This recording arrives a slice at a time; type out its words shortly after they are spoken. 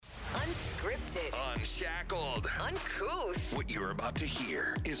Unfiltered. Unshackled. Uncouth. What you're about to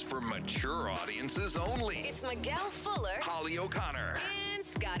hear is for mature audiences only. It's Miguel Fuller. Holly O'Connor. And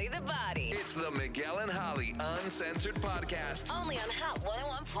Scotty the Body. It's the Miguel and Holly Uncensored Podcast. Only on Hot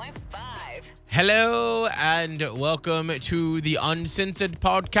 101.5. Hello and welcome to the Uncensored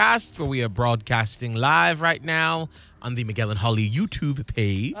Podcast, where we are broadcasting live right now on the Miguel and Holly YouTube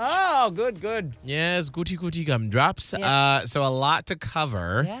page. Oh, good. Yes, goody gumdrops. Yes. So a lot to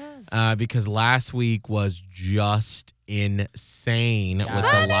cover. Yes. Because last week was just insane with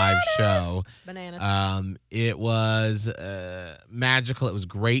the live show. Bananas. It was magical. It was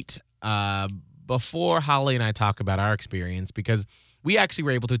great. Before Holly and I talk about our experience, because we actually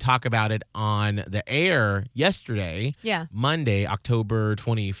were able to talk about it on the air yesterday, Monday, October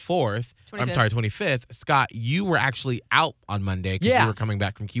 24th. I'm sorry, 25th. Scott, you were actually out on Monday because you were coming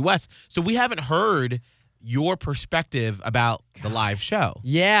back from Key West. So we haven't heard your perspective about the live show.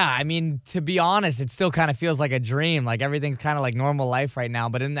 Yeah, I mean, to be honest, it still kind of feels like a dream. Like everything's kind of like normal life right now.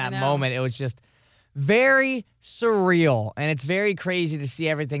 But in that moment, it was just very surreal. And it's very crazy to see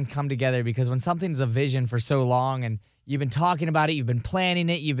everything come together, because when something's a vision for so long and you've been talking about it, you've been planning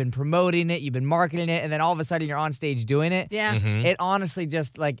it, you've been promoting it, you've been marketing it, and then all of a sudden you're on stage doing it. Yeah. It honestly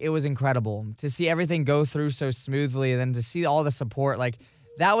just, like, it was incredible to see everything go through so smoothly, and then to see all the support. Like,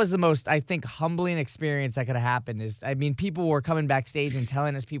 that was the most, I think, humbling experience that could have happened. People were coming backstage and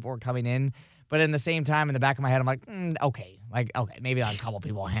telling us people were coming in, but in the same time, in the back of my head, I'm like, okay, maybe like a couple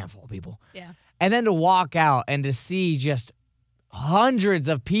people, a handful of people. Yeah. And then to walk out and to see just hundreds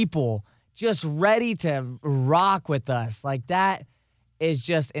of people just ready to rock with us, like, that is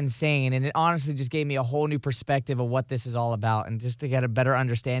just insane. And it honestly just gave me a whole new perspective of what this is all about, and just to get a better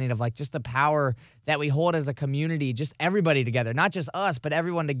understanding of, like, just the power that we hold as a community, just everybody together, not just us, but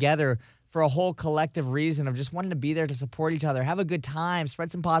everyone together for a whole collective reason of just wanting to be there to support each other, have a good time, spread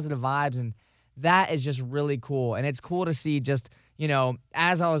some positive vibes. And that is just really cool. And it's cool to see just,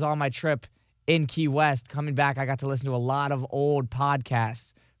 as I was on my trip in Key West, coming back, I got to listen to a lot of old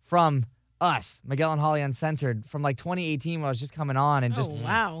podcasts from us, Miguel and Holly Uncensored, from like 2018 when I was just coming on, and just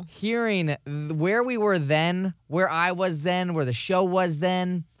hearing where we were then, where I was then, where the show was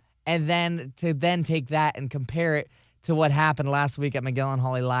then, and then to take that and compare it to what happened last week at Miguel and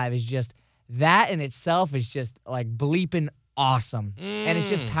Holly Live is just, that in itself is just like bleeping awesome. And it's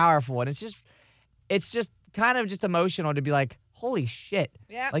just powerful, and it's just kind of just emotional to be like, holy shit.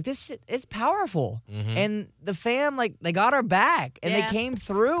 Yeah. Like, this shit is powerful. And the fam, like, they got our back, and they came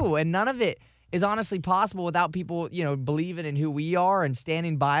through, and none of it is honestly possible without people, believing in who we are and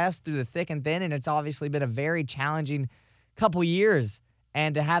standing by us through the thick and thin. And it's obviously been a very challenging couple years.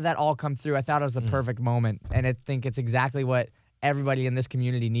 And to have that all come through, I thought it was the perfect moment. And I think it's exactly what everybody in this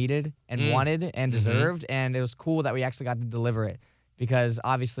community needed and wanted and deserved. And it was cool that we actually got to deliver it, because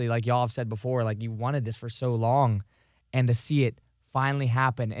obviously, like y'all have said before, like, you wanted this for so long. And to see it finally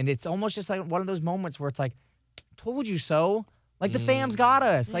happen. And it's almost just like one of those moments where it's like, told you so. Like, the fam's got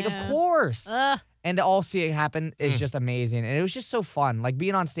us. Like, of course. And to all see it happen is just amazing. And it was just so fun. Like,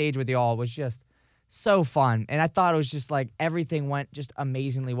 being on stage with y'all was just so fun. And I thought it was just like everything went just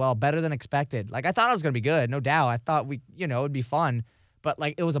amazingly well. Better than expected. Like, I thought it was going to be good. No doubt. I thought it would be fun. But,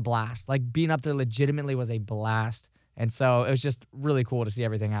 like, it was a blast. Like, being up there legitimately was a blast. And so it was just really cool to see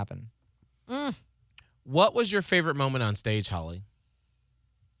everything happen. What was your favorite moment on stage, Holly?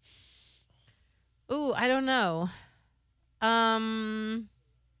 Ooh, I don't know. God,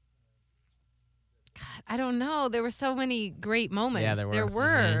 I don't know. There were so many great moments. Yeah, there were. There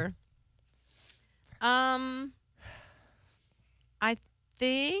were. I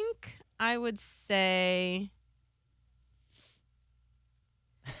think I would say,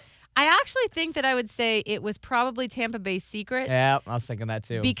 I actually think that I would say it was probably Tampa Bay Secrets. Yeah, I was thinking that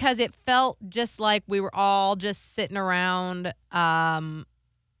too. Because it felt just like we were all just sitting around,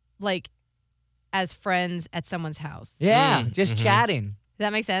 like, as friends at someone's house. Yeah, just chatting. Does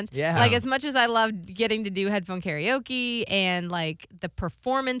that make sense? Yeah. Like, as much as I loved getting to do headphone karaoke and, like, the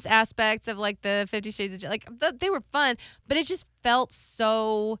performance aspects of, like, the 50 Shades of they were fun, but it just felt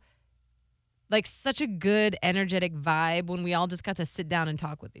so, like, such a good, energetic vibe when we all just got to sit down and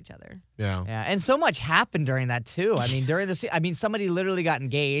talk with each other. Yeah. Yeah, and so much happened during that, too. I mean, somebody literally got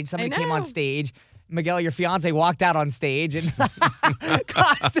engaged. Somebody came on stage. Miguel, your fiance, walked out on stage and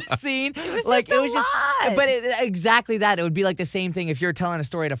caused the scene. It was just exactly that. It would be like the same thing if you're telling a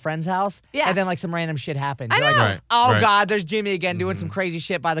story at a friend's house, and then like some random shit happens. You're like, God, there's Jimmy again doing some crazy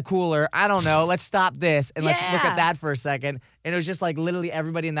shit by the cooler. I don't know. Let's stop this and let's look at that for a second. And it was just like literally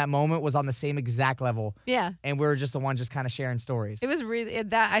everybody in that moment was on the same exact level. Yeah. And we were just the ones just kind of sharing stories. It was really,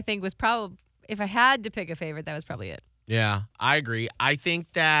 that I think was probably, if I had to pick a favorite, that was probably it. Yeah, I agree. I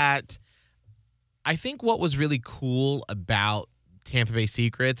think that I think what was really cool about Tampa Bay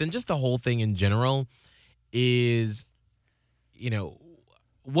Secrets and just the whole thing in general is,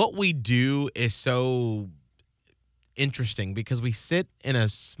 what we do is so interesting because we sit in a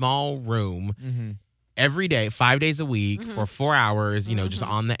small room every day, 5 days a week for 4 hours, just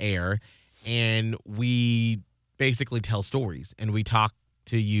on the air. And we basically tell stories and we talk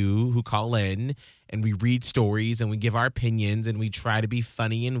to you who call in and we read stories and we give our opinions and we try to be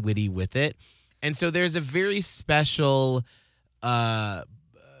funny and witty with it. And so there's a very special bone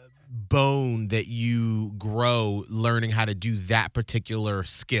that you grow learning how to do that particular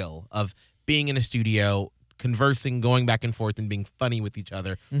skill of being in a studio, conversing, going back and forth and being funny with each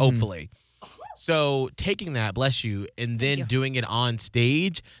other, hopefully. So taking that, bless you, and then doing it on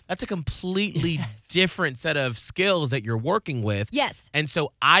stage, that's a completely different set of skills that you're working with. Yes. And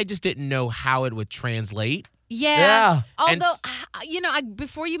so I just didn't know how it would translate. Yeah. Although,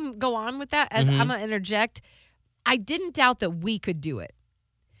 before you go on with that, as I'm going to interject, I didn't doubt that we could do it.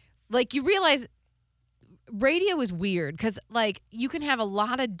 Like, you realize radio is weird because, like, you can have a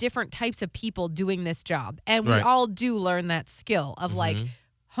lot of different types of people doing this job. And we all do learn that skill of, like,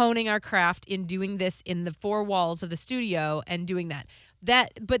 honing our craft in doing this in the four walls of the studio and doing that.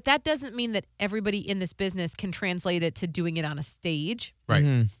 But that doesn't mean that everybody in this business can translate it to doing it on a stage.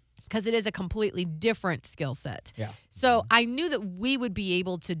 Right. Because it is a completely different skill set. Yeah. So I knew that we would be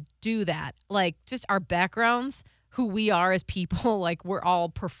able to do that. Like, just our backgrounds, who we are as people, like, we're all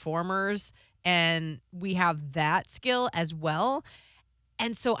performers and we have that skill as well.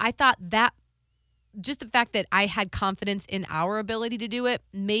 And so I thought that just the fact that I had confidence in our ability to do it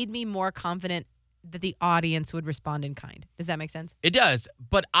made me more confident that the audience would respond in kind. Does that make sense? It does.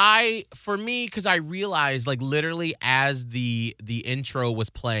 But for me, because I realized, like, literally as the intro was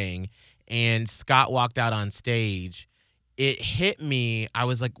playing and Scott walked out on stage, it hit me. I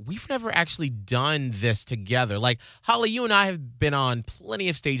was like, we've never actually done this together. Like, Holly, you and I have been on plenty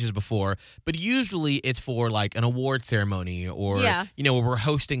of stages before, but usually it's for, like, an award ceremony or, where we're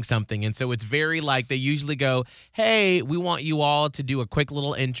hosting something. And so it's very, like, they usually go, hey, we want you all to do a quick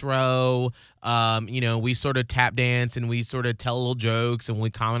little intro. We sort of tap dance and we sort of tell little jokes and we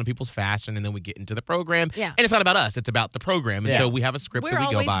comment on people's fashion and then we get into the program. Yeah. And it's not about us. It's about the program. And so we have a script that we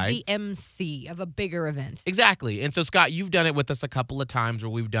go by. We're always the MC of a bigger event. Exactly. And so, Scott, you've done it with us a couple of times where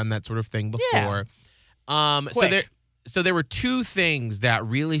we've done that sort of thing before. So there were two things that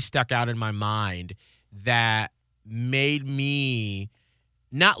really stuck out in my mind that made me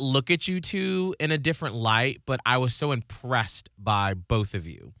not look at you two in a different light, but I was so impressed by both of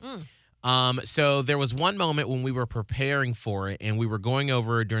you. So there was one moment when we were preparing for it and we were going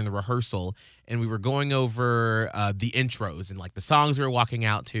over during the rehearsal and we were going over the intros and, like, the songs we were walking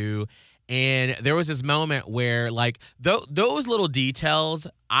out to. And there was this moment where, like, those little details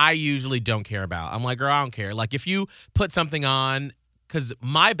I usually don't care about. I'm like, girl, I don't care. Like, if you put something on, because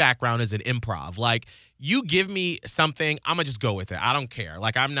my background is in improv. Like, you give me something, I'm going to just go with it. I don't care.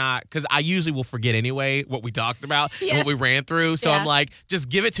 Like, I'm not, because I usually will forget anyway what we talked about and what we ran through. So I'm like, just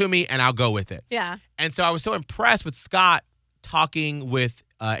give it to me and I'll go with it. Yeah. And so I was so impressed with Scott talking with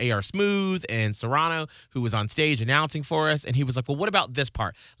A.R. Smooth and Serrano, who was on stage announcing for us. And he was like, well, what about this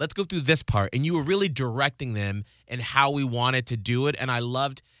part? Let's go through this part. And you were really directing them and how we wanted to do it. And I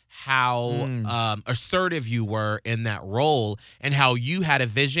loved how assertive you were in that role and how you had a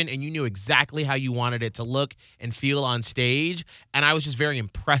vision and you knew exactly how you wanted it to look and feel on stage. And I was just very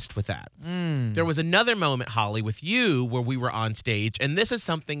impressed with that. There was another moment, Holly, with you where we were on stage. And this is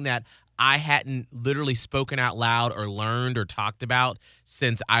something that I hadn't literally spoken out loud or learned or talked about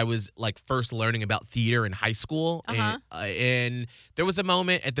since I was, like, first learning about theater in high school. And there was a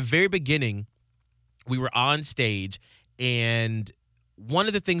moment at the very beginning, we were on stage, and one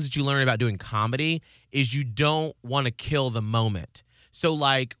of the things that you learn about doing comedy is you don't want to kill the moment. So,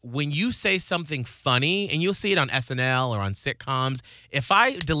 like, when you say something funny, and you'll see it on SNL or on sitcoms, if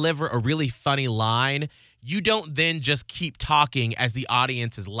I deliver a really funny line, you don't then just keep talking as the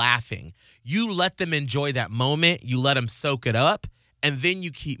audience is laughing. You let them enjoy that moment. You let them soak it up, and then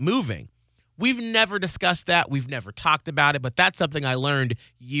you keep moving. We've never discussed that. We've never talked about it, but that's something I learned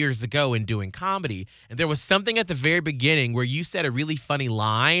years ago in doing comedy. And there was something at the very beginning where you said a really funny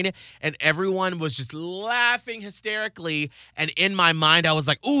line, and everyone was just laughing hysterically. And in my mind, I was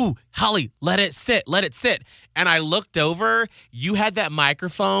like, ooh, Holly, let it sit, let it sit. And I looked over, you had that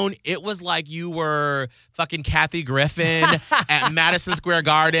microphone. It was like you were fucking Kathy Griffin at Madison Square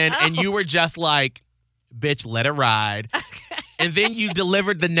Garden, and you were just like, bitch, let it ride. And then you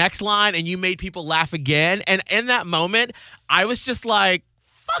delivered the next line and you made people laugh again. And in that moment, I was just like,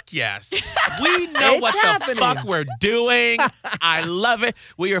 Fuck yes. We know It's what happening. the fuck we're doing. I love it.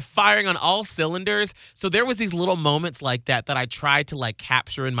 We are firing on all cylinders. So there was these little moments like that I tried to like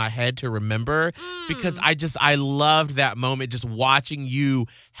capture in my head to remember because I loved that moment, just watching you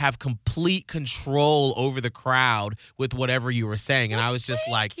have complete control over the crowd with whatever you were saying. And I was just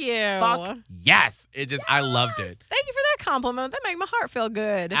like, Thank you. fuck yes. I loved it. Thank you for that compliment. That made my heart feel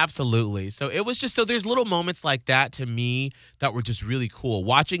good. Absolutely. So it was just, so there's little moments like that to me that were just really cool.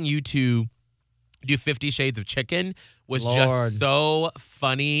 Watching you two do 50 Shades of Chicken was Lord. just so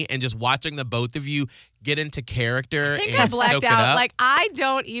funny, and just watching the both of you get into character I think and I blacked soak it out. up. Like, I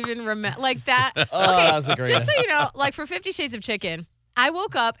don't even remember. Like that. Oh, Okay, that was the greatest. just so you know, like for 50 Shades of Chicken, I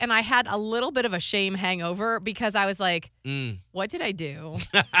woke up and I had a little bit of a shame hangover because I was like, what did I do?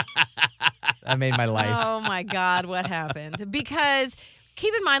 That made my life. Oh my God, what happened? Because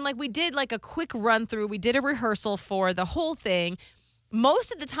keep in mind, like we did like a quick run through. We did a rehearsal for the whole thing.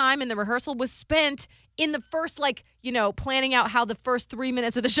 Most of the time in the rehearsal was spent in the first, like, you know, planning out how the first 3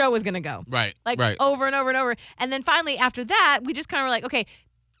 minutes of the show was going to go. Right. Like right. over and over and over. And then finally after that, we just kind of were like, okay,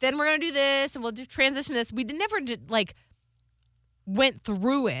 then we're going to do this and we'll do transition this. We never did like went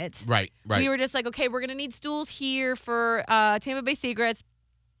through it. Right. We were just like, okay, we're going to need stools here for Tampa Bay Secrets.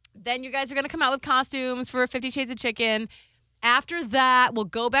 Then you guys are going to come out with costumes for 50 Shades of Chicken. After that, we'll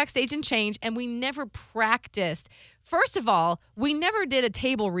go backstage and change. And we never practiced. First of all, we never did a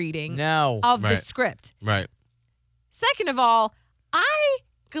table reading of the Right. script. Right. Second of all, I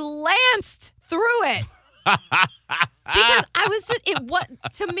glanced through it. Because I was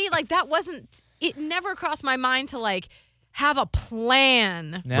just, to me, like that wasn't, it never crossed my mind to like have a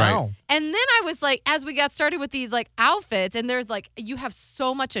plan. No. Right. And then I was like, as we got started with these like outfits, and there's like, you have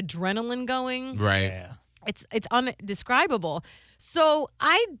so much adrenaline going. Right. Yeah. It's undescribable. So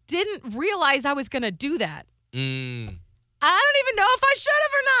I didn't realize I was going to do that. I don't even know if I should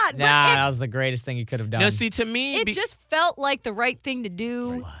have or not. Nah, that was the greatest thing you could have done. No, see, to me, It just felt like the right thing to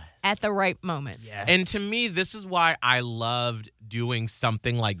do at the right moment. Yes. and to me, this is why I loved doing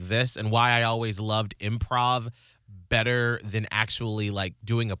something like this, and why I always loved improv better than actually like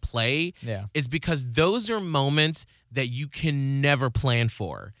doing a play. Yeah. Is because those are moments that you can never plan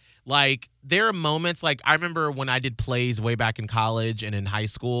for. Like, there are moments, like, I remember when I did plays way back in college and in high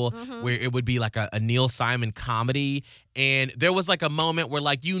school where it would be like a Neil Simon comedy. And there was like a moment where,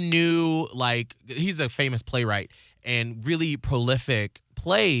 like, you knew, like, he's a famous playwright and really prolific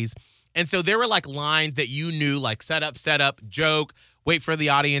plays. And so there were like lines that you knew, like set up, joke, wait for the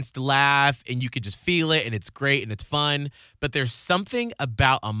audience to laugh, and you could just feel it, and it's great and it's fun. But there's something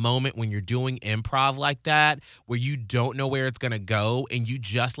about a moment when you're doing improv like that where you don't know where it's going to go and you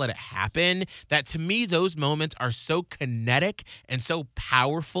just let it happen, that to me, those moments are so kinetic and so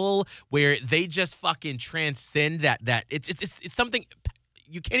powerful where they just fucking transcend that it's something.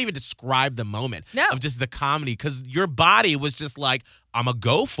 You can't even describe the moment of just the comedy, because your body was just like, I'm going to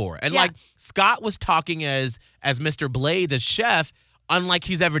go for it. And like Scott was talking as Mr. Blades, as chef, unlike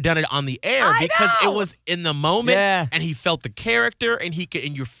he's ever done it on the air, because it was in the moment and he felt the character, and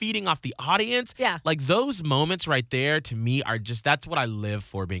and you're feeding off the audience. Yeah. Like those moments right there to me are just, that's what I live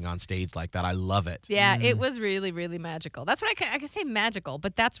for, being on stage like that. I love it. Yeah, it was really, really magical. That's what I can say magical,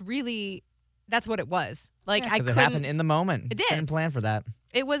 but that's what it was. Like I Because couldn't. it happened in the moment. It did. Couldn't plan for that.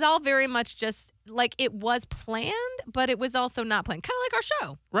 It was all very much just like it was planned, but it was also not planned. Kind of like our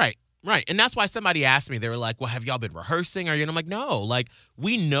show. Right. Right. And that's why somebody asked me, they were like, well, have y'all been rehearsing? And I'm like, no, like,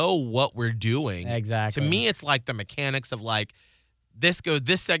 we know what we're doing. Exactly. To me, it's like the mechanics of like, this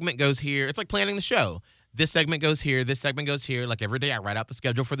segment goes here. It's like planning the show. This segment goes here. This segment goes here. Like every day I write out the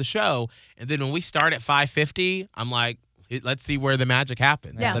schedule for the show. And then when we start at 5:50, I'm like, let's see where the magic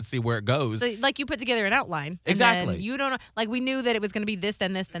happens. Yeah. Let's see where it goes. So like you put together an outline. And Exactly. then you don't know. Like we knew that it was going to be this,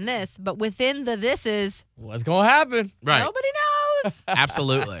 then this, then this. But within the this is, What's going to happen? Right. nobody knows.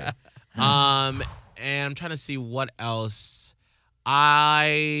 Absolutely. And I'm trying to see what else.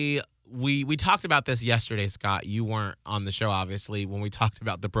 We talked about this yesterday, Scott. You weren't on the show, obviously, when we talked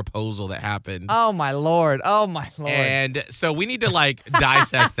about the proposal that happened. Oh, my Lord. Oh, my Lord. And so we need to like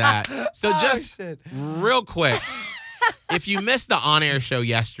dissect that. So just real quick, if you missed the on-air show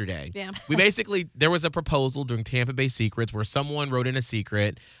yesterday, there was a proposal during Tampa Bay Secrets where someone wrote in a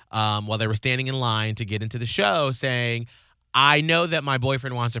secret while they were standing in line to get into the show saying, I know that my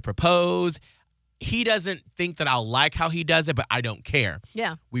boyfriend wants to propose. He doesn't think that I'll like how he does it, but I don't care.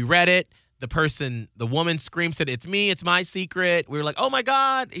 Yeah. We read it. The woman screamed, said, it's me, it's my secret. We were like, oh my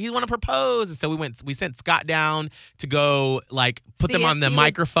God, he want to propose. And so we sent Scott down to go like put See them if on the he would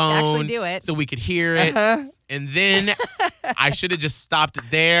microphone actually do it. so we could hear it. And then I should have just stopped it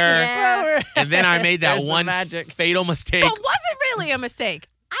there. Yeah. And then I made that There's the one magic. fatal mistake. But was it really a mistake?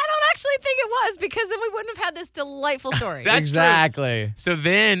 actually think it was, because then we wouldn't have had this delightful story. That's exactly. true. So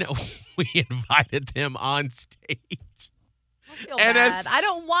then we invited them on stage. I feel And bad. as- I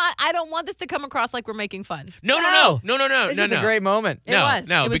don't want this to come across like we're making fun. No. It's just a great moment. It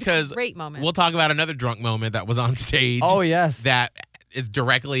was because a great moment. we'll talk about another drunk moment that was on stage. Oh, yes. That is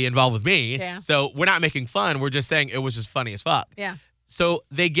directly involved with me. Yeah. So we're not making fun. We're just saying it was just funny as fuck. Yeah. So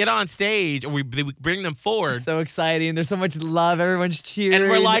they get on stage, or we bring them forward. So exciting. There's so much love. Everyone's cheering. And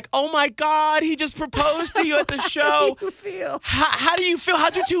we're like, oh my God, he just proposed to you at the show. How do you feel? How do you feel?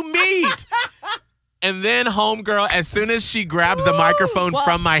 How'd you two meet? And then homegirl, as soon as she grabs the microphone Well,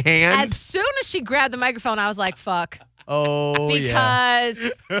 from my hand. As soon as she grabbed the microphone, I was like, fuck. Oh, yeah.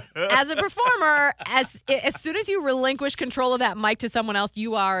 Because as a performer, as soon as you relinquish control of that mic to someone else,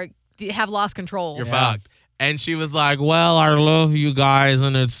 you have lost control. You're fucked. And she was like, well, I love you guys,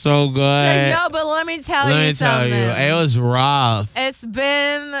 and it's so good. Like, no, but let me tell you something. It was rough. It's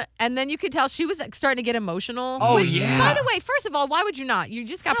been, and then you could tell she was like, starting to get emotional. Oh, Which, yeah. By the way, first of all, why would you not? You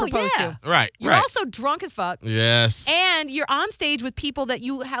just got Hell proposed yeah. to. Right, You're also drunk as fuck. Yes. And you're on stage with people that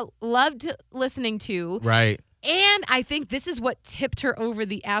you have loved listening to. Right. And I think this is what tipped her over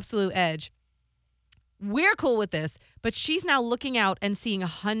the absolute edge. We're cool with this, but she's now looking out and seeing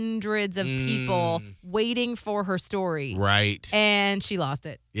hundreds of people waiting for her story. Right. And she lost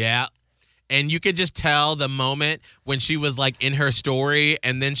it. Yeah. And you could just tell the moment when she was like in her story,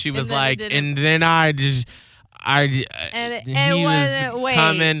 and then she was then it like, didn't. and then he wasn't- was wait.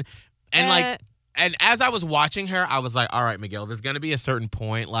 coming. And Uh, like, and as I was watching her, I was like, all right, Miguel, there's going to be a certain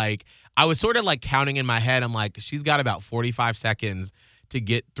point. Like, I was sort of like counting in my head. I'm like, she's got about 45 seconds to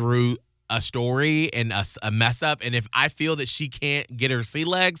get through a story and a mess up. And if I feel that she can't get her sea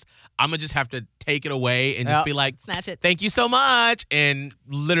legs, I'm going to just have to take it away and just Yep. be like, Snatch it. thank you so much. And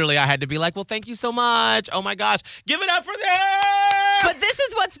literally I had to be like, well, thank you so much. Oh my gosh. Give it up for them. But this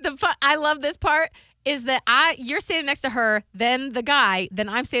is what's the fun. I love this part is that you're standing next to her, then the guy, then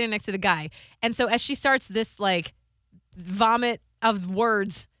I'm standing next to the guy. And so as she starts this like vomit of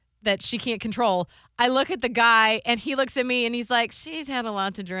words that she can't control, I look at the guy and he looks at me and he's like, she's had a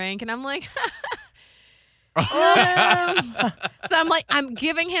lot to drink. And I'm like, so I'm like, I'm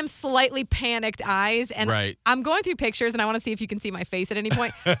giving him slightly panicked eyes, and Right. I'm going through pictures and I want to see if you can see my face at any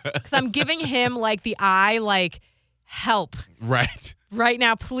point. Because I'm giving him like the eye, like, help. Right. Right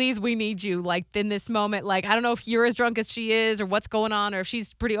now, please, we need you. Like in this moment, like, I don't know if you're as drunk as she is or what's going on or if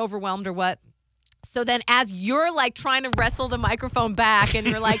she's pretty overwhelmed or what. So then as you're like trying to wrestle the microphone back and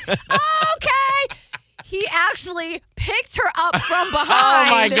you're like, okay, he actually picked her up from Oh,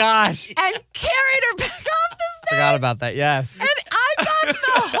 behind. my gosh. And carried her back off the stage. Forgot about that. Yes. And I thought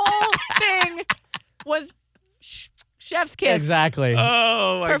the whole thing was chef's kiss. Exactly.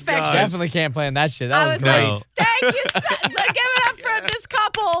 Oh my Perfection. gosh. Definitely can't plan that shit. That I was was great. No. Thank you. Give it up for this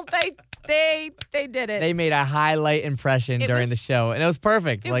couple. They did it. They made a highlight impression It during was- the show, and it was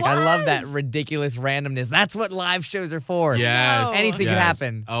perfect. It Like, I love that was. ridiculous randomness. That's what live shows are for. Yes. No. Anything can Yes.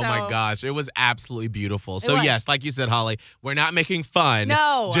 happen. Oh So- my gosh. It was absolutely beautiful. So was. yes, like you said, Holly, we're not making fun.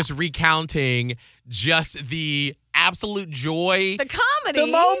 No. Just recounting just the absolute joy the comedy. The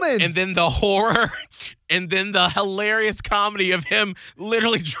moments. and then the horror and then the hilarious comedy of him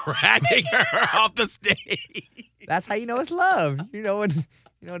literally dragging her off the stage. That's how you know it's love. You know when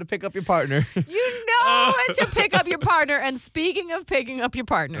to pick up your partner. You know when to pick up your partner. And speaking of picking up your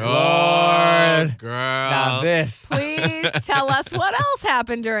partner, Lord. Girl. Now this. please tell us what else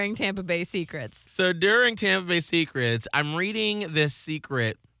happened during Tampa Bay Secrets. So during Tampa Bay Secrets, I'm reading this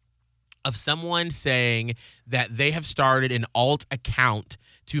secret of someone saying that they have started an alt account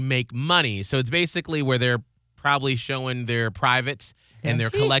to make money. So it's basically where they're probably showing their privates and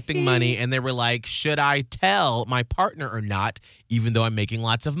they're collecting money, and they were like, should I tell my partner or not, even though I'm making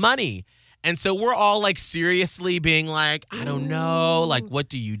lots of money? And so we're all like seriously being like, I don't know, like, what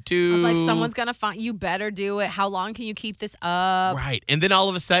do you do? I was like, someone's going to find you. Better do it. How long can you keep this up? Right. And then all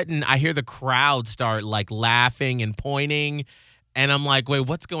of a sudden, I hear the crowd start like laughing and pointing. And I'm like, wait,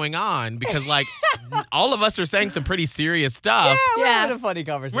 what's going on? Because like all of us are saying some pretty serious stuff. We're Yeah. having a funny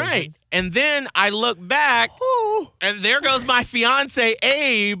conversation. Right. And then I look back and there goes my fiance,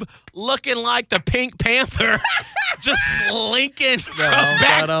 Abe, looking like the Pink Panther, just slinking from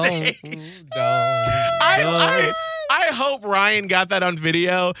backstage. I hope Ryan got that on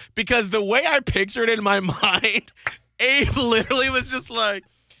video, because the way I pictured it in my mind, Abe literally was just like,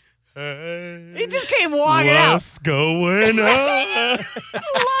 hey, He just came walking out. what's going on?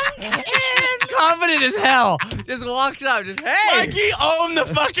 Confident as hell. Just walks up. Just, hey. Like he owned the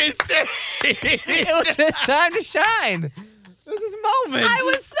fucking stage. It was his time to shine. It was his moment. I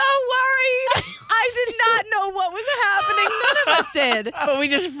was so worried. I I did not know what was happening. None of us did. But we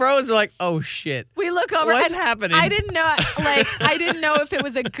just froze. We're like, oh shit. We look over. What's and happening? I didn't know. I didn't know if it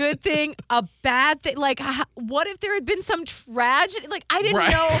was a good thing, a bad thing. Like, what if there had been some tragedy? Like, I didn't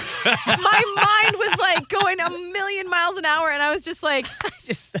know. My mind was like going a million miles an hour, and I was just like,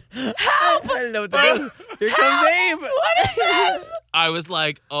 help! I don't know what to do. Here comes Abe. What is this? I was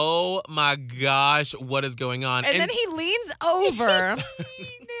like, oh my gosh, what is going on? And then he leans over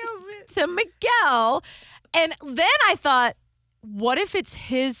to Miguel. And then I thought, what if it's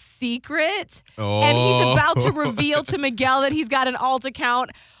his secret? And he's about to reveal to Miguel that he's got an alt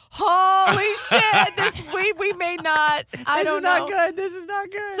account. Holy shit, we may not. I don't know. This is not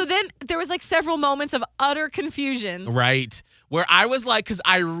good. So then there was like several moments of utter confusion. Right. Where I was like, because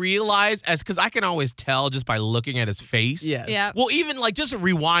I realized, because I can always tell just by looking at his face. Yes. Yeah. Well, even like just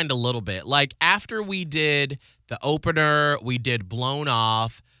rewind a little bit. Like after we did the opener, we did Blown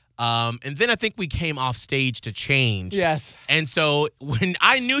Off. And then I think we came off stage to change. Yes. And so when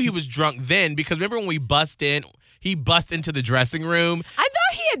I knew he was drunk then, because remember when we bust in, he bust into the dressing room. I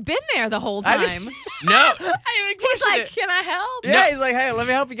thought he had been there the whole time. No. He's like, can I help? Yeah, he's like, hey, let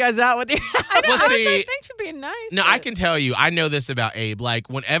me help you guys out with you. I know. Well, I was see- like, thanks for being nice. No, but- I can tell you, I know this about Abe. Like,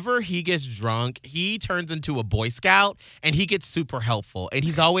 whenever he gets drunk, he turns into a Boy Scout and he gets super helpful. And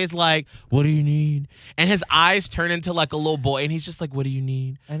he's always like, what do you need? And his eyes turn into like a little boy. And he's just like, what do you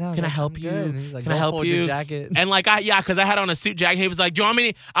need? I know. Can I like, help I'm you? good. And he's like, Can I "Don't help fold you?" your jacket. And like, because I had on a suit jacket. He was like, do you want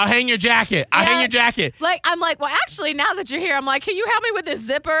me to? I'll hang your jacket. I'll hang Yeah. your jacket. Like, I'm like, well, actually, now that you're here, I'm like, can you help me with this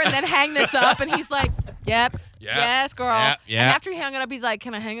zipper and then hang this up? And he's like, yep. Yep. Yes, girl. Yep. Yep. And after he hung it up, he's like,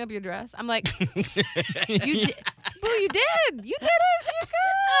 can I hang up your dress? I'm like, you did. Boo, you did. You did it. You're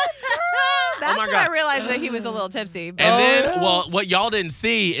good, girl. That's my when I God. realized that he was a little tipsy. And then, well, what y'all didn't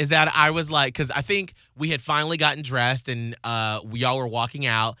see is that I was like, because I think we had finally gotten dressed and y'all were walking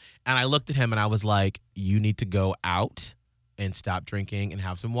out. And I looked at him and I was like, you need to go out and stop drinking and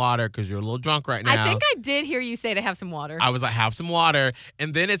have some water because you're a little drunk right now. I think I did hear you say to have some water. I was like, have some water.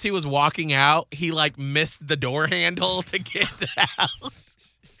 And then as he was walking out, he like missed the door handle to get to the house.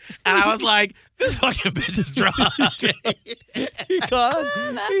 And I was like, this fucking bitch is drunk. He gone.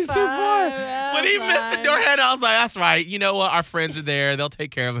 That's He's too fine. far. That's When he missed the fine. door handle, I was like, that's right. You know what? Our friends are there. They'll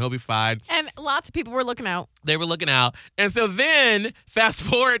take care of him. He'll be fine. And lots of people were looking out. They were looking out. And so then, fast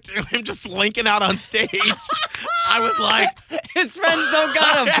forward to him just linking out on stage. I was like, His friends don't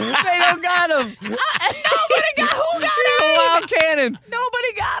got him. They don't got him. Nobody got who got He's a him? wild cannon.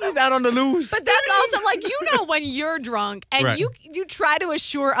 Nobody got him. He's out on the loose. But that's also like, you know, when you're drunk and Right. you try to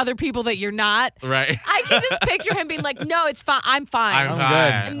assure other people that you're not. right. I can just picture him being like, no, it's fine. I'm fine. I'm I'm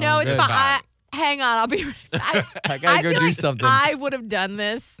fine. good. no, I'm it's good. fine. Hang on. I'll be right I gotta go feel do like something. I would have done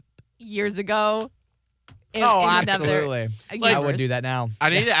this years ago. In, Oh, in another absolutely. I universe. would do that now. I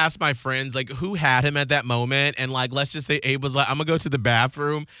need to ask my friends, like, who had him at that moment? And, like, let's just say Abe was like, I'm going to go to the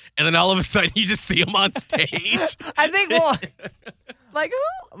bathroom. And then all of a sudden, you just see him on stage. I think, well, Like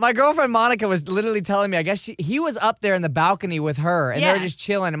who? my girlfriend Monica was literally telling me, I guess he was up there in the balcony with her, and they were Yeah. just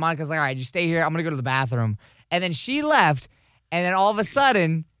chilling. And Monica's like, all right, you stay here. I'm going to go to the bathroom. And then she left. And then all of a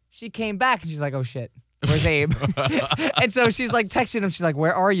sudden, she came back, and she's like, oh, shit. Where's Abe? And so she's like texting him. She's like,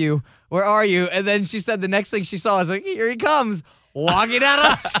 where are you? Where are you? And then she said the next thing she saw was like, here he comes, walking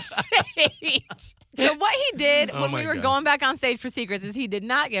out of stage. So what he did Oh when my we were God. going back on stage for Secrets is he did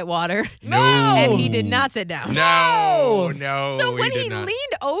not get water. No. And he did not sit down. No. So when did he not.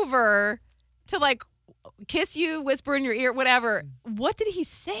 leaned over to like kiss you, whisper in your ear, whatever, what did he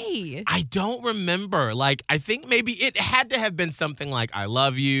say? I don't remember. Like, I think maybe it had to have been something like, I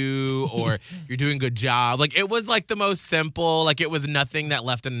love you, or you're doing a good job. Like, it was like the most simple. Like, it was nothing that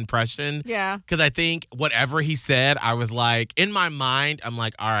left an impression. Yeah. Because I think whatever he said, I was like, in my mind, I'm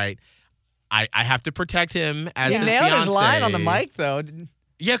like, all right, I have to protect him as He his nailed his fiancé. line on the mic, though.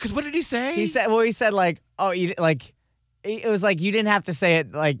 Yeah, because what did he say? He said like, oh, you, like, it was like you didn't have to say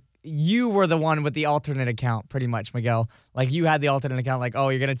it. Like, you were the one with the alternate account, pretty much, Miguel. Like, you had the alternate account. Like, oh,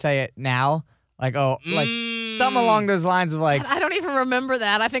 you're gonna say it now. Like, oh, like something along those lines of like, I don't even remember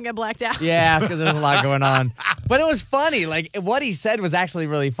that. I think I blacked out. yeah, because there's a lot going on. But it was funny. Like, what he said was actually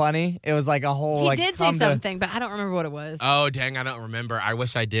really funny. It was like a whole He like did say come to- something, but I don't remember what it was. Oh, dang, I don't remember. I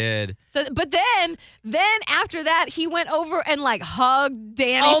wish I did. So, but then after that, he went over and like hugged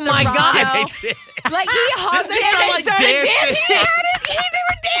Danny. Oh my Serrano. God. They did. Like he hugged They Danny. started, like, dancing. He had they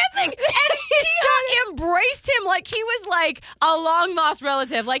were dancing, and he embraced him like he was like a long lost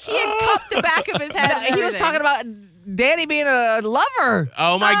relative. Like he had cupped the back of his head. and He was everything. talking about Danny being a lover.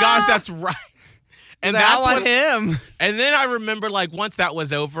 Oh, my gosh, that's right. And Like, I that's want what him. And then I remember, like, once that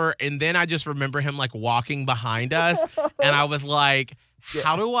was over, and then I just remember him, like, walking behind us, and I was like,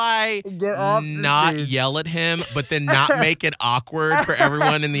 how do I Get off this not dude. yell at him, but then not make it awkward for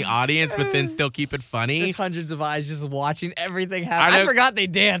everyone in the audience, but then still keep it funny? There's hundreds of eyes just watching everything I happen. I know- forgot they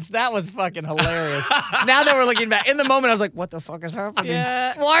danced. That was fucking hilarious. Now that we're looking back, in the moment, I was like, what the fuck is happening?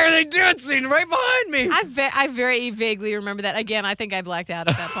 Yeah. Why are they dancing right behind me? I very vaguely remember that. Again, I think I blacked out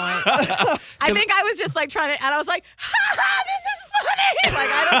at that point. I think I was just like trying to, and I was like, ha ha, this is funny. Like,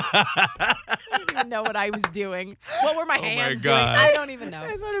 I don't even know what I was doing. What were my hands doing? God. I don't even know.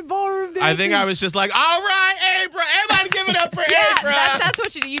 I started ballroom dancing. I think I was just like, all right, Abra. Everybody give it up for Yeah, Abra. that's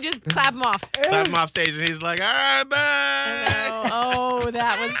what you do. You just clap them off. Clap him off stage, and he's like, all right, bye. I know. Oh,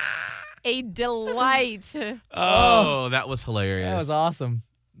 that was a delight. Oh, that was hilarious. That was awesome.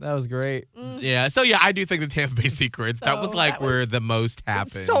 That was great. Yeah, so yeah, I do think the Tampa Bay Secrets, that was So like that where was- the most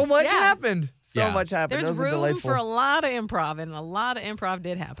happened. So much Yeah. happened. So Yeah. much happened. There's Those are room delightful. for a lot of improv, and a lot of improv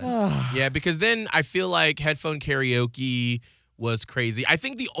did happen. Yeah, because then I feel like headphone karaoke was crazy. I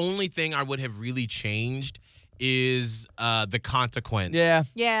think the only thing I would have really changed is the consequence. Yeah.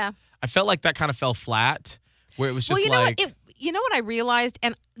 Yeah. I felt like that kind of fell flat, where it was just Well, you know like, what? You know what I realized,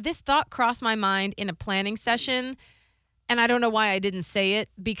 and this thought crossed my mind in a planning session, and I don't know why I didn't say it,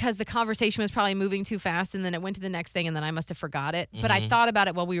 because the conversation was probably moving too fast, and then it went to the next thing, and then I must have forgot it. But I thought about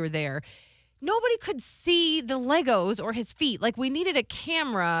it while we were there. Nobody could see the Legos or his feet. Like, we needed a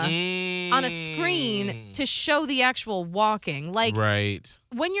camera on a screen to show the actual walking. Like, right.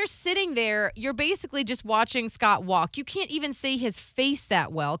 when you're sitting there, you're basically just watching Scott walk. You can't even see his face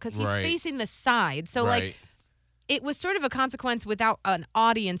that well because he's Right. facing the side. So, right. like, it was sort of a consequence without an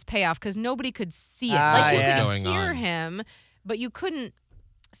audience payoff because nobody could see it. Ah, Like, you yeah. could Going hear on. him, but you couldn't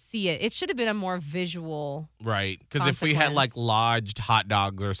see it. It should have been a more visual. Right. Because if we had like consequence. lodged hot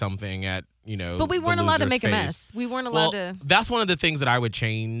dogs or something at, But we the weren't allowed to loser's make a face. mess. We weren't allowed Well, to. that's one of the things that I would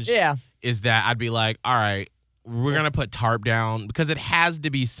change. Yeah. Is that I'd be like, all right, we're going to put tarp down because it has to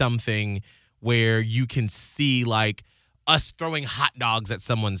be something where you can see like us throwing hot dogs at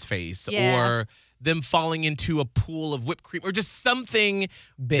someone's face Yeah. or them falling into a pool of whipped cream or just something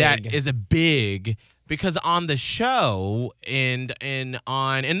Big. that is a big, because on the show and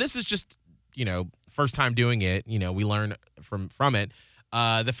this is just, first time doing it, we learn from it.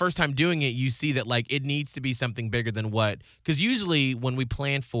 The first time doing it, you see that like it needs to be something bigger than because usually when we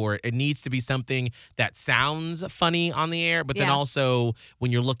plan for it, it needs to be something that sounds funny on the air, but then Yeah. also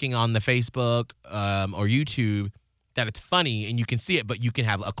when you're looking on the Facebook or YouTube, that it's funny and you can see it, but you can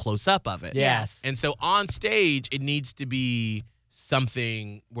have a close up of it. Yes. And so on stage, it needs to be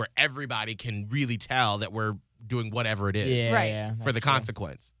something where everybody can really tell that we're doing whatever it is Yeah, Right. yeah, for the that's true.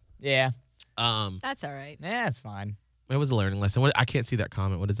 consequence. Yeah. That's all right. Yeah, it's fine. It was a learning lesson. I can't see that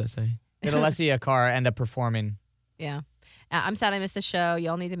comment. What does that say? Did Alessia Carr end up performing? Yeah. I'm sad I missed the show.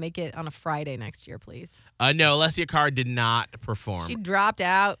 Y'all need to make it on a Friday next year, please. No, Alessia Carr did not perform. She dropped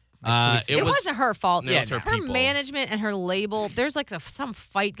out. It was wasn't her fault. No, it was her her people. management and her label. There's like some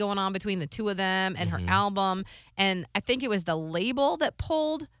fight going on between the two of them and Mm-hmm. her album. And I think it was the label that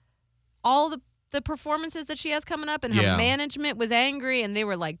pulled all the performances that she has coming up. And her Yeah. management was angry and they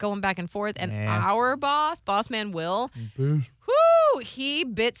were like going back and forth. And Yeah. our boss man Will, whoo, he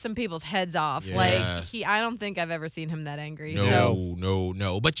bit some people's heads off. Yes. Like I don't think I've ever seen him that angry. So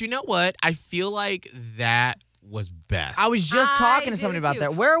No. But you know what? I feel like that was best. I was just I talking to do somebody about too.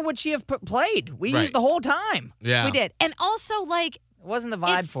 that. Where would she have played? We Right. used the whole time. yeah. we did. And also like It wasn't the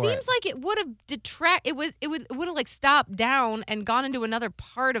vibe it for it. seems like it would have it would have like stopped down and gone into another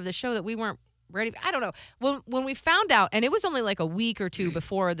part of the show that we weren't ready. I don't know. When we found out, and it was only like a week or two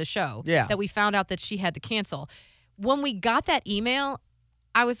before the show Yeah. that we found out that she had to cancel. When we got that email,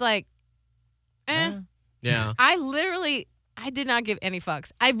 I was like, Yeah. I did not give any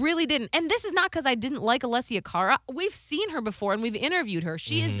fucks. I really didn't. And this is not because I didn't like Alessia Cara. We've seen her before and we've interviewed her.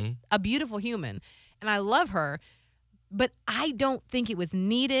 She is a beautiful human and I love her. But I don't think it was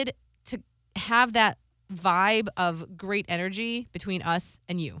needed to have that vibe of great energy between us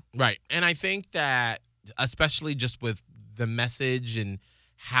and you. Right. And I think that especially just with the message and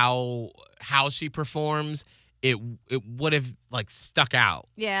how she performs, it would have like stuck out.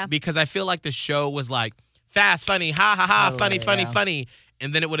 Yeah. Because I feel like the show was like fast, funny, ha ha ha, Oh, funny, funny, yeah. funny.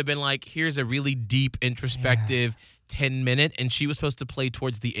 And then it would have been like, here's a really deep, introspective 10-minute, and she was supposed to play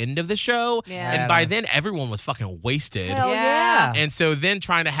towards the end of the show. Yeah. And by then everyone was fucking wasted. Hell Yeah. yeah. And so then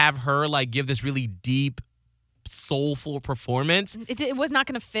trying to have her like give this really deep, soulful performance, It was not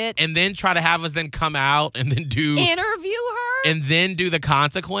going to fit. and then try to have us then come out and then do Interview her? and then do the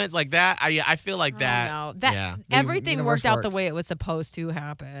consequence like that. I feel like that. I don't know. yeah. Everything universe worked out the works. way it was supposed to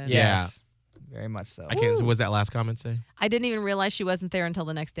happen. Yeah. Yes. Very much so. I can't. So what's that last comment say? I didn't even realize she wasn't there until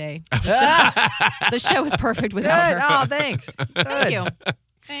the next day. The show was perfect without Good. her. Oh, thanks. Thank you.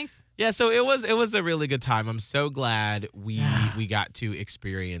 Thanks. Yeah, so it was a really good time. I'm so glad we got to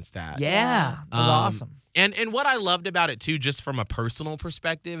experience that. Yeah, that was awesome. And what I loved about it too, just from a personal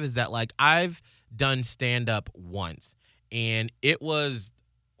perspective, is that like I've done stand up once, and it was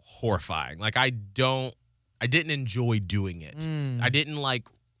horrifying. Like I didn't enjoy doing it. I didn't like.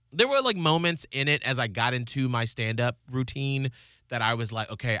 There were like moments in it as I got into my stand up routine that I was like,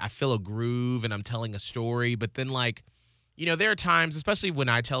 okay, I feel a groove and I'm telling a story, but then like. You know, there are times, especially when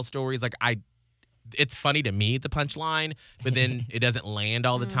I tell stories, like it's funny to me, the punchline, but then it doesn't land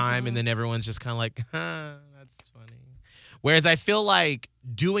all the time. And then everyone's just kind of like, that's funny. Whereas I feel like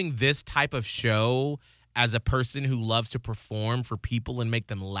doing this type of show as a person who loves to perform for people and make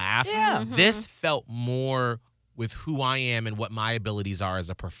them laugh, this felt more with who I am and what my abilities are as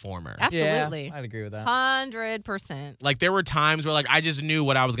a performer. Absolutely. Yeah, I'd agree with that. 100%. Like there were times where like I just knew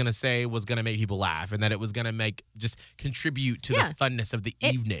what I was gonna say was gonna make people laugh and that it was gonna just contribute to the funness of the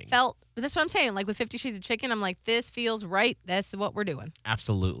evening. That's what I'm saying. Like with 50 Shades of Chicken, I'm like, this feels right. That's what we're doing.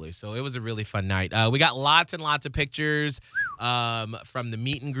 Absolutely. So it was a really fun night. We got lots and lots of pictures from the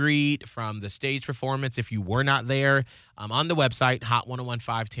meet and greet, from the stage performance. If you were not there, on the website,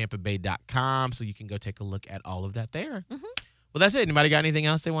 hot1015tampabay.com. So you can go take a look at all of that there. Well, that's it. Anybody got anything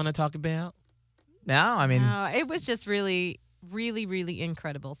else they want to talk about? No, I mean. No, it was just really, really, really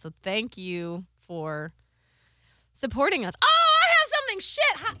incredible. So thank you for supporting us. Oh, I have something.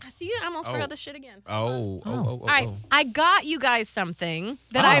 Shit. See, I almost forgot the shit again. Oh. All right. I got you guys something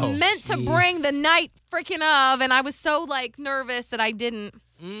that I meant to bring the night freaking of, and I was so like nervous that I didn't.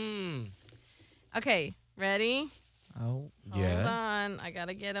 Okay, ready? Oh, yes. Hold on. I got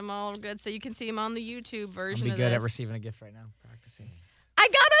to get them all good so you can see them on the YouTube version I'll of be good this. at receiving a gift right now. Practicing. I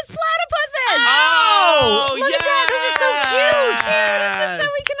got us platypuses! Oh, Look at that. Those are so cute. This is so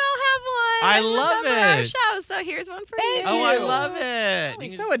we can all have one. I and love remember our it. show. So here's one for you. Oh, I love it. Oh, You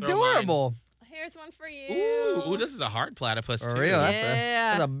he's can so just throw mine. adorable. Here's one for you. Ooh, this is a hard platypus, For too. real,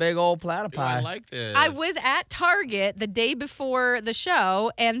 Yeah. that's a big old platypus. Ooh, I like this. I was at Target the day before the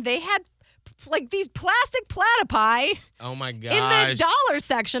show, and they had like these plastic platypi Oh, my in gosh. the dollar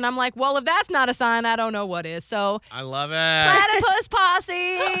section. I'm like, well, if that's not a sign, I don't know what is. So, I love it. platypus posse.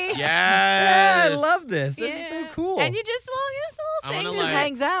 Yes. Yeah, I love this. This is so Yeah. cool. And you just, this I little wanna, thing just like-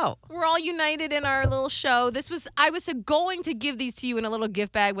 hangs out. we're all united in our little show. I was going to give these to you in a little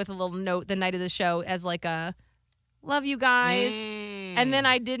gift bag with a little note the night of the show as like a love you guys. And then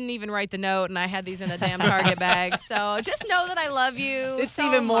I didn't even write the note, and I had these in a damn Target bag. So just know that I love you. It's so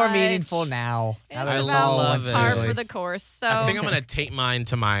even more much. meaningful now. Now that I it's about all love one it. par series. for the course. So I think I'm going to tape mine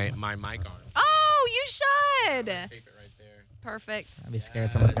to my mic arm. Oh, you should. Tape it right there. Perfect. I'd be scared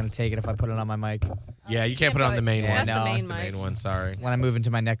someone's going to take it if I put it on my mic. Yeah, you can't put it on the main Yeah, one. That's no, the it's main The mic. main one, sorry. When I move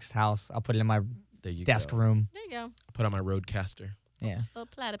into my next house, I'll put it in my There you desk go. room. There you go. Put on my Roadcaster. Yeah. Little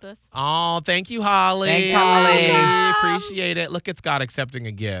platypus. Oh, thank you, Holly. Thanks, Holly. Appreciate it. Look at Scott accepting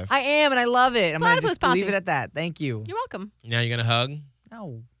a gift. I am, and I love it. I'm going to Platypus just leave posse. it at that. Thank you. You're welcome. Now you're going to hug?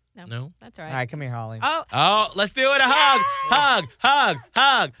 No. No? That's all All right. right, come here, Holly. Oh, Oh, let's do it. A hug. Hug. Hug.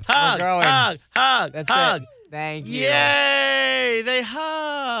 Hug. Hug. growing. Hug. Hug. That's hug. it. Thank you. Yay. They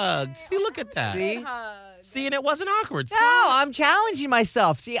hugged. See, look at that. See? See, and it wasn't awkward. No, I'm challenging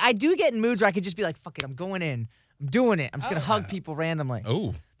myself. See, I do get in moods where I could just be like, fuck it, I'm going in. I'm doing it. I'm just going to hug people randomly.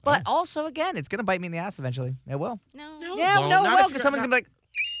 Oh. But also, again, it's going to bite me in the ass eventually. It will. no. Yeah, well, no, it not will, if because you're someone's not- going to be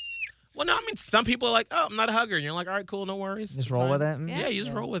like, Well, no, I mean, some people are like, oh, I'm not a hugger. And you're like, all right, cool, no worries. just It's roll fine. with it. Yeah, you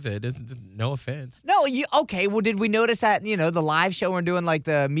just roll with it. No offense. No, okay, well, did we notice that, the live show we're doing, like,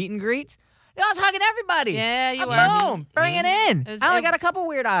 the meet and greets? I was hugging everybody. Yeah, you I'm were. boom, bring it in. It was- I only it- got a couple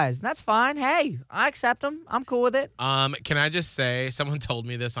weird eyes. That's fine. Hey, I accept them. I'm cool with it. Can I just say, someone told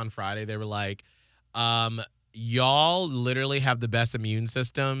me this on Friday. They were like, y'all literally have the best immune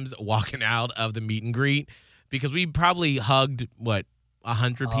systems walking out of the meet and greet because we probably hugged,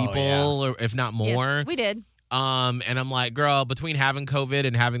 100 people, yeah. or if not more. Yes, we did. And I'm like, girl, between having COVID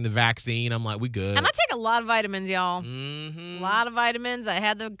and having the vaccine, I'm like, we good. And I take a lot of vitamins, y'all. Mm-hmm. A lot of vitamins. I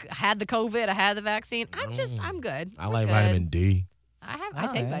had the COVID. I had the vaccine. I'm good. I We're like good. vitamin D. I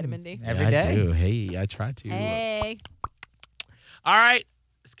take vitamin D. Every Yeah, day. I do. Hey, I try to. Hey. All right,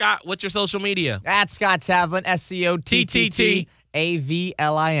 Scott, what's your social media? At Scott Tavlin,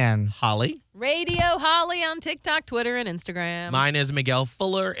 SCOTTAVLIN. Holly. Radio Holly on TikTok, Twitter, and Instagram. Mine is Miguel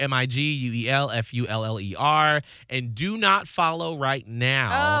Fuller, MiguelFuller. And do not follow right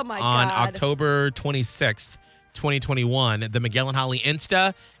now Oh, my on God. October 26th 2021. The Miguel and Holly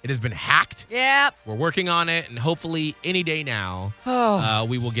Insta, it has been hacked. Yep. We're working on it, and hopefully any day now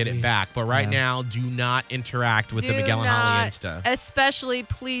we will get it back. But right now, do not interact with the Miguel and Holly Insta. Especially,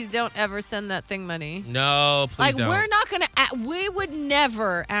 please don't ever send that thing money. No, please don't. We're not going to, we would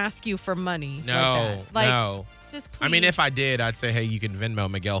never ask you for money. No, no. Just please. I mean, if I did, I'd say, hey, you can Venmo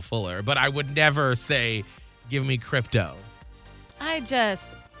Miguel Fuller. But I would never say, give me crypto.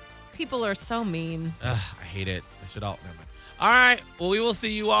 People are so mean. I hate it. I should all. Never mind. All right. Well, we will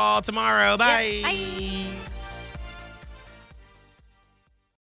see you all tomorrow. Bye. Yep, bye.